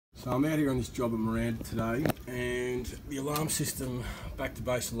So I'm out here on this job at Miranda today, and the alarm system, back to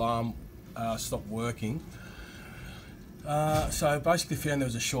base alarm, stopped working. So basically found there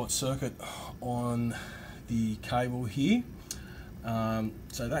was a short circuit on the cable here.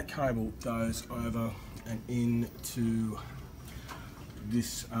 So that cable goes over and into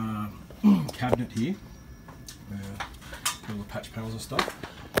this cabinet here, all the patch panels and stuff,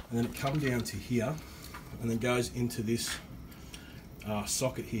 and then it comes down to here and then goes into this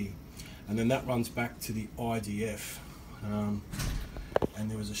socket here, and then that runs back to the IDF, and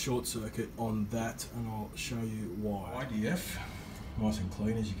there was a short circuit on that, and I'll show you why. IDF, nice and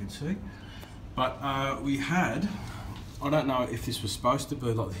clean as you can see, but we had, I don't know if this was supposed to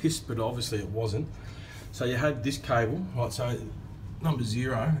be like this, but obviously it wasn't. So you had this cable, right, so number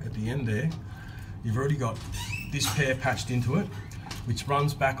 0 at the end there, you've already got this pair patched into it, which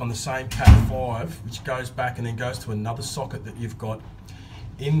runs back on the same Cat5, which goes back and then goes to another socket that you've got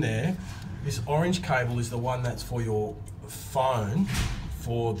in there. This orange cable is the one that's for your phone,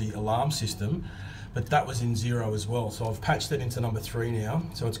 for the alarm system, but that was in 0 as well. So I've patched that into number 3 now,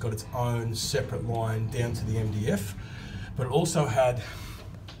 so it's got its own separate line down to the MDF, but it also had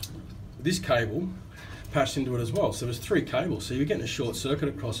this cable patched into it as well. So there's 3 cables, so you're getting a short circuit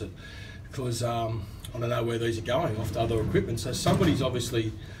across it, because I don't know where these are going off to other equipment. So somebody's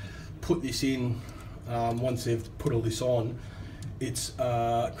obviously put this in, once they've put all this on, it's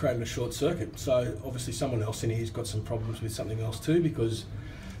created a short circuit. So obviously someone else in here's got some problems with something else too, because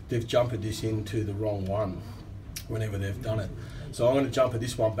they've jumpered this into the wrong one whenever they've done it. So I'm going to jumper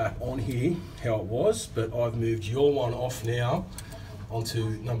this one back on here, how it was, but I've moved your one off now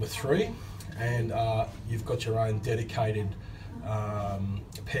onto number 3, and you've got your own dedicated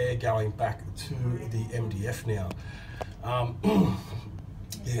pair going back to the MDF now.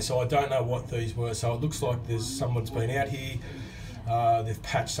 Yeah, so I don't know what these were, so it looks like someone's been out here, they've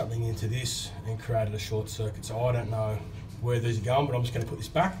patched something into this and created a short circuit. So I don't know where these are going, but I'm just going to put this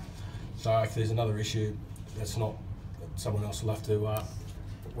back. So if there's another issue, that's not, someone else will have to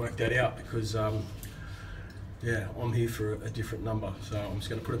work that out, because yeah, I'm here for a different number. So I'm just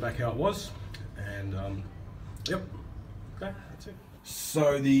going to put it back how it was, and yep, okay, that's it.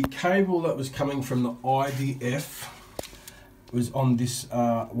 So the cable that was coming from the IDF was on this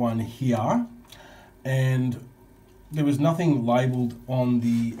one here, and there was nothing labelled on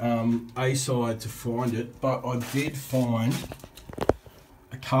the A side to find it, but I did find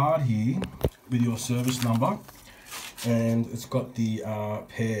a card here with your service number, and it's got the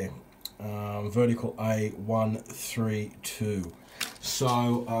pair, vertical A132.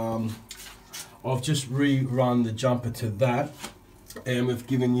 So I've just rerun the jumper to that, and we've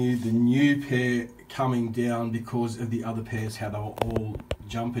given you the new pair coming down because of the other pairs, how they were all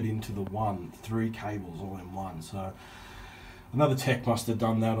jumpered into the 3 cables all in one. So another tech must have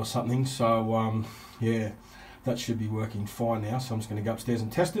done that or something. So yeah, that should be working fine now. So I'm just going to go upstairs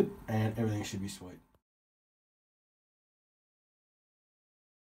and test it, and everything should be sweet.